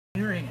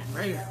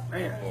Right here,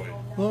 right here.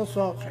 Little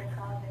salt shaker.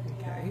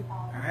 Okay.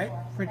 All right?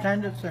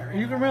 Pretend it's there.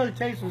 You can really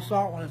taste the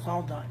salt when it's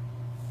all done.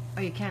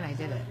 Oh, you can. I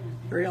did it.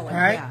 Really? All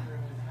right? Yeah.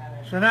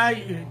 So now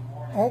you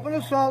open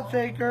the salt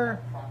shaker,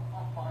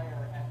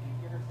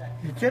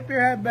 you tip your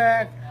head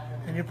back,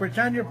 and you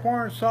pretend you're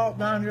pouring salt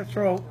down your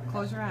throat.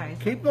 Close your eyes.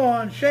 Keep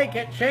going. Shake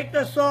it. Shake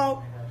the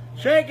salt.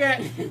 Shake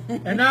it.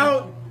 And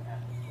now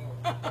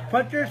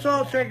put your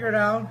salt shaker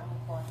down.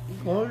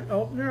 Close.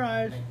 Open your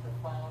eyes.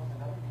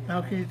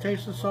 Now can you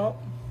taste the salt?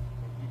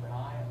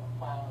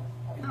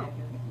 No.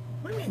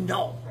 What do you mean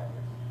no?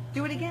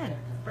 Do it again.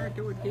 Better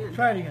do it again.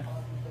 Try it again.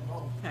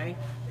 Okay.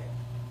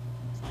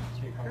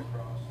 Shaker.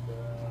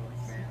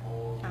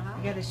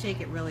 You got to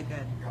shake it really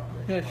good.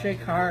 You gotta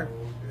shake hard.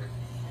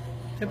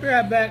 Tip your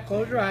head back.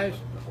 Close your eyes.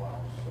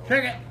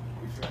 Shake it.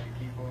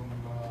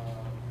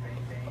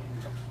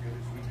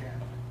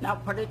 Now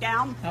put it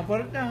down. Now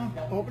put it down.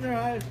 Open your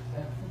eyes.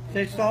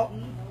 Taste salt.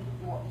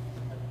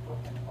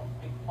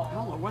 I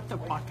don't know what the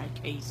fuck I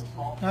taste.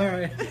 All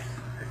right.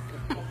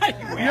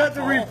 You have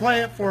to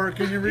replay it for her.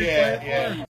 Can you replay it for her?